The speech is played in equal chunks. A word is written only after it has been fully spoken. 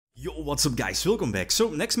Yo, what's up guys, welcome back. So,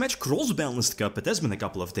 next match, Cross-Banlist Cup. It has been a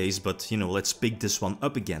couple of days, but, you know, let's pick this one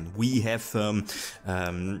up again. We have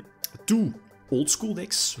two old school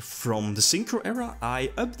decks from the Synchro era.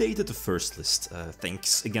 I updated the first list.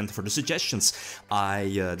 Thanks again for the suggestions.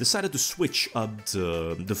 I decided to switch up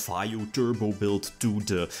the Yugioh turbo build to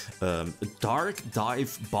the Dark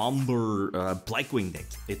Dive Bomber Blackwing deck.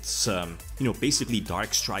 It's, you know, basically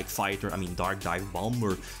Dark Strike Fighter, Dark Dive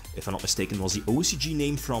Bomber, if I'm not mistaken, was the OCG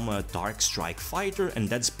name from Dark Strike Fighter, and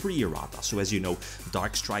that's pre-errata. So as you know,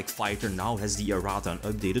 Dark Strike Fighter now has the errata and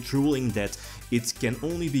updated ruling that it can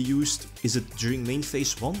only be used, is it during main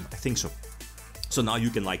phase 1? I think so. So now you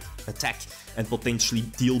can like attack and potentially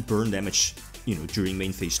deal burn damage, you know, during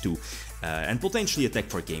main phase 2. And potentially attack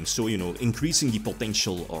for games, so, you know, increasing the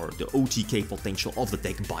potential or the OTK potential of the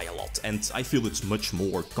deck by a lot. And I feel it's much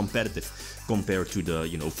more competitive compared to the,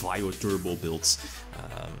 you know, Yugioh turbo builds.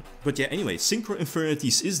 But yeah, anyway, Synchro Infernity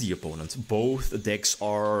is the opponent. Both decks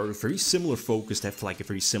are very similar focused, have like a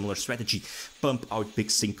very similar strategy. Pump out big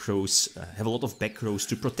synchros, have a lot of back rows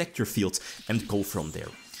to protect your field and go from there.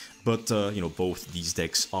 But, you know, both these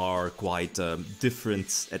decks are quite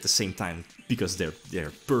different at the same time, because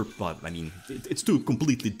it's two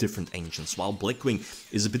completely different engines. While Blackwing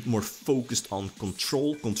is a bit more focused on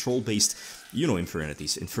control-based, you know,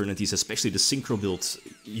 Infernities, especially the Synchro build,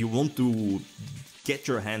 you want to get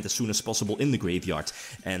your hand as soon as possible in the graveyard.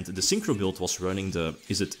 And the Synchro build was running the,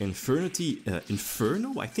 is it Infernity,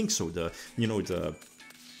 Inferno? I think so, the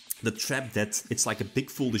trap that it's like a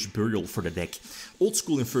big foolish burial for the deck. Old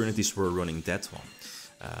school Infernities were running that one.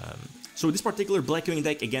 So this particular Blackwing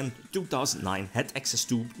deck, again, 2009, had access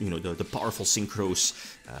to, you know, the powerful synchros,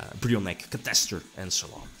 Brionek, Catester, and so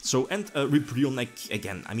on. So, and with Brionek,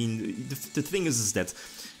 again, I mean, the thing is that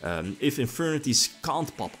if Infernities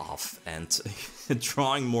can't pop off and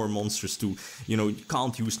drawing more monsters to, you know, you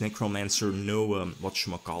can't use Necromancer, no,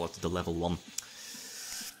 whatchamacallit, the level 1.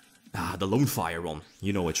 The Lone Fire one,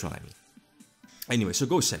 you know which one I mean. Anyway, so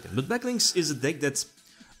go second. But Blackwings is a deck that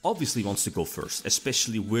obviously wants to go first,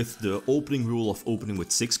 especially with the opening rule of opening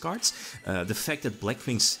with 6 cards. The fact that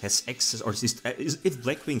Blackwings has access, or if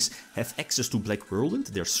Blackwings have access to Black Whirlwind,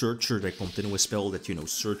 their Searcher, their continuous spell that, you know,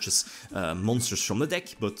 searches monsters from the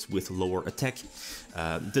deck, but with lower attack,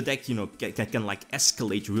 the deck, you know, can like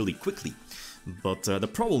escalate really quickly. But the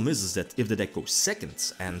problem is that if the deck goes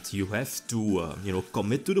second and you have to, you know,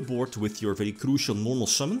 commit to the board with your very crucial normal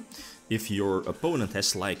summon, if your opponent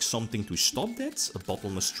has like something to stop that, a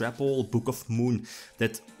Bottomless Trap Hole, Book of Moon,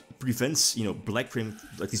 that prevents, you know, Black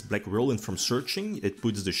Whirlwind from searching, it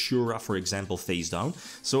puts the Shura, for example, face down.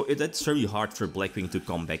 So that's very hard for Blackwing to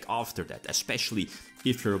come back after that, especially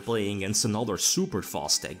if you're playing against another super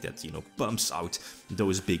fast deck that, you know, pumps out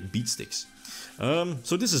those big beatsticks.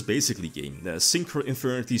 So this is basically game. The Synchro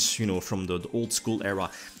Infernity, you know, from the old school era.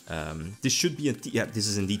 This should be this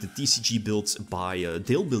is indeed a TCG built by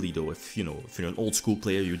Dale Billy, though. If you're an old school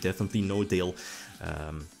player, you definitely know Dale.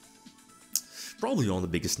 Probably one of the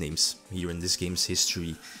biggest names here in this game's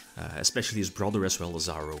history, especially his brother as well as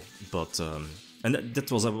Zaro. But and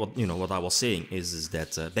that was what I was saying is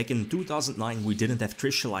that back in 2009 we didn't have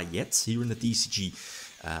Trishula yet here in the TCG.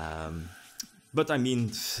 But I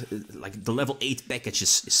mean, like, the level 8 package is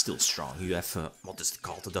still strong. You have, what is it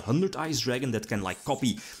called? The 100 Eyes Dragon that can, like,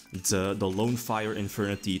 copy the Lone Fire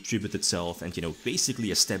Infernity, tribute itself, and, you know, basically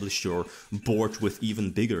establish your board with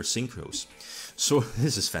even bigger synchros. So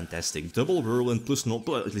this is fantastic. Double Whirlwind plus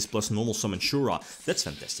normal summon Shura. That's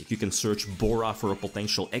fantastic. You can search Bora for a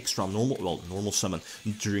potential extra normal summon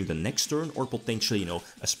during the next turn, or potentially, you know,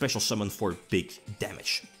 a special summon for big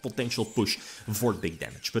damage. Potential push for big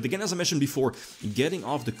damage. But again, as I mentioned before, getting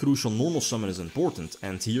off the crucial normal summon is important.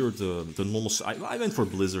 And here the normal, I went for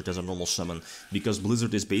Blizzard as a normal summon, because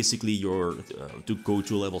Blizzard is basically your to go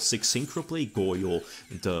to level 6 synchro play, Goyo,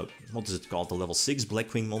 the, what is it called, the level 6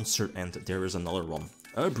 Blackwing monster, and there is another one,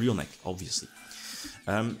 Brionek, obviously.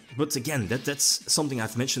 But again, that's something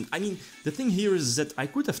I've mentioned. I mean, the thing here is that I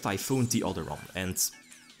could have Typhooned the other one, and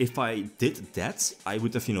if I did that, I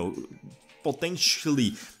would have, you know,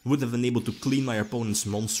 potentially would have been able to clean my opponent's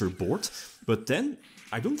monster board. But then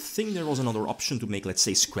I don't think there was another option to make, let's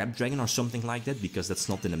say, Scrap Dragon or something like that, because that's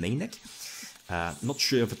not in the main deck. Not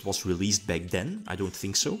sure if it was released back then, I don't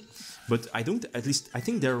think so. But I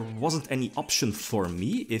think there wasn't any option for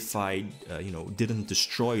me if I, you know, didn't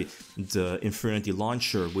destroy the Infernity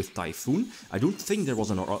launcher with Typhoon. I don't think there was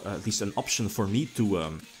at least an option for me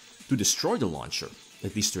to destroy the launcher,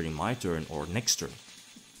 at least during my turn or next turn.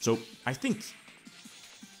 So I think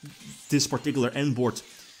this particular end board,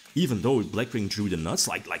 even though Blackwing drew the nuts,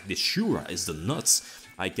 like this Shura is the nuts,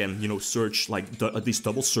 I can, you know, search, like, at least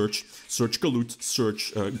double search Galoot,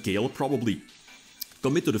 search Gale probably,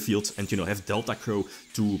 commit to the field and, you know, have Delta Crow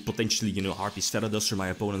to potentially, you know, Harpy's Feather Duster my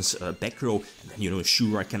opponent's back row, and then, you know,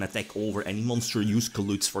 sure, I can attack over any monster, use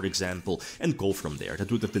Galoot, for example, and go from there.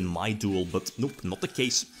 That would have been my duel, but nope, not the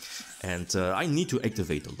case. And I need to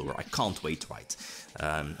activate the lure, I can't wait, right?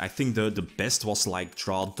 I think the best was like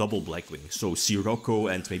draw double Blackwing, so Sirocco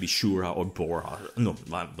and maybe Shura or Bora. No,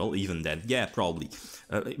 well, even then, yeah, probably.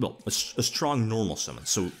 Well, a strong normal summon,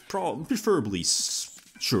 so preferably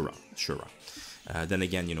Shura. Then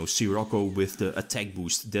again, you know, Sirocco with the attack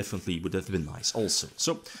boost definitely would have been nice also.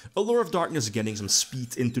 So, Allure of Darkness getting some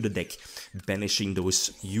speed into the deck, banishing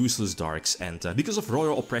those useless darks, and because of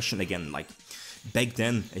Royal Oppression again, like, back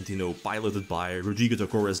then, and you know, piloted by Rodrigo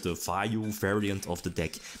Tocores, the Vayu variant of the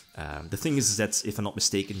deck. The thing is that, if I'm not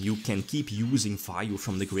mistaken, you can keep using Vayu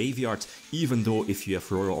from the graveyard, even though if you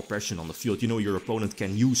have Royal Oppression on the field, you know, your opponent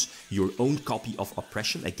can use your own copy of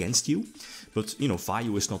Oppression against you, but, you know,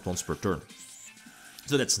 Vayu is not once per turn.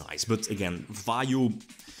 So that's nice, but again, Vayu,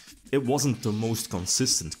 it wasn't the most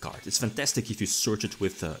consistent card. It's fantastic if you search it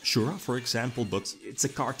with Shura, for example, but it's a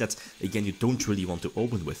card that, again, you don't really want to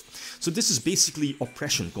open with. So this is basically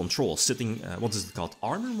Oppression Control, sitting, what is it called,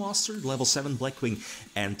 Armor Master, level 7 Blackwing,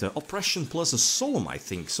 and Oppression plus a Solemn, I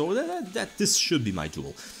think, so this should be my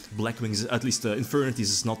duel. Blackwings, at least Infernity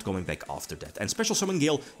is not coming back after that. And Special Summon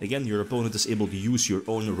Gale, again, your opponent is able to use your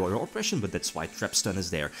own Royal Oppression, but that's why Trap Stun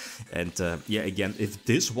is there. And yeah, again, if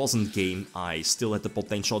this wasn't game, I still had the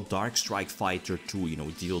potential Dark Strike Fighter to, you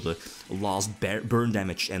know, deal the last burn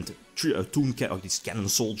damage and Cannon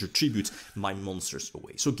Soldier tribute my monsters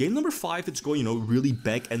away. So game number 5, it's going, you know, really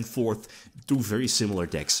back and forth, two very similar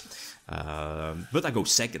decks. But I go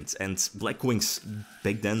second, and Blackwings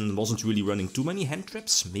back then wasn't really running too many hand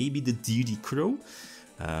traps, maybe the DD Crow,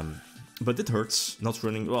 but it hurts not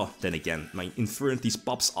running. Well, then again, my Infernities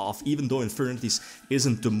pops off, even though Infernities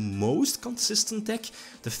isn't the most consistent deck.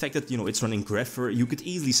 The fact that, you know, it's running Greffer, you could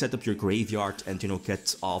easily set up your graveyard and, you know,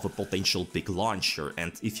 get off a potential big launcher,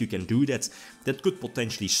 and if you can do that, that could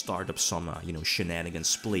potentially start up some, you know,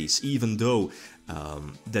 shenanigans plays, even though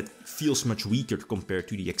that feels much weaker compared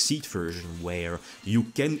to the Exceed version, where you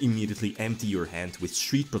can immediately empty your hand with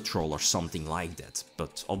Street Patrol or something like that.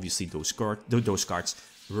 But obviously those cards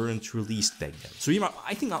weren't released back then. So yeah,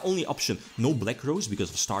 I think our only option, no Black Rose because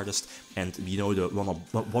of Stardust, and you know, the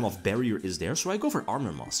one of Barrier is there, so I go for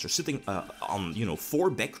Armor Master, sitting on, you know, 4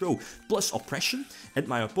 back row plus Oppression, and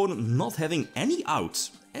my opponent not having any out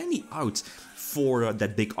for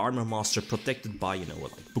that big Armor Master, protected by, you know,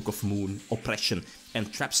 like Book of Moon, Oppression,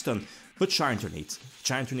 and Trap Stun. But Giant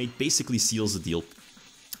Tornado basically seals the deal.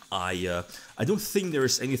 I don't think there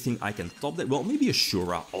is anything I can top that. Well, maybe a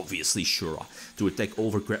Shura, obviously Shura, to attack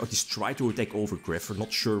over Greffer, or at least try to attack over Greffer.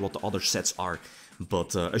 Not sure what the other sets are,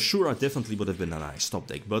 but a Shura definitely would have been a nice top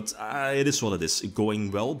deck. But it is what it is,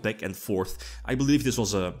 going well back and forth. I believe this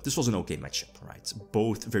was an okay matchup, right?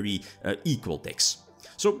 Both very equal decks.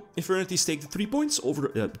 So, Infernities take the 3 points over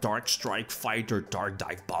Dark Strike Fighter, Dark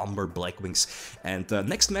Dive Bomber, Blackwings. And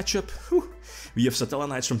next matchup, we have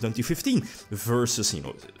Satellarknights from 2015 versus, you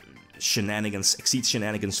know, Shenanigans, Exceed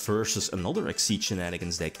Shenanigans versus another Exceed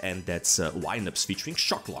Shenanigans deck, and that's Windups featuring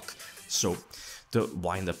Shocklock. So, the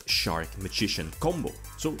Windup Shark Magician combo.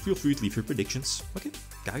 So, feel free to leave your predictions. Okay,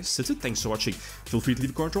 guys, that's it. Thanks for watching. Feel free to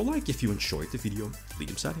leave a comment or like if you enjoyed the video. Leave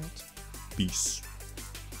them side out. Peace.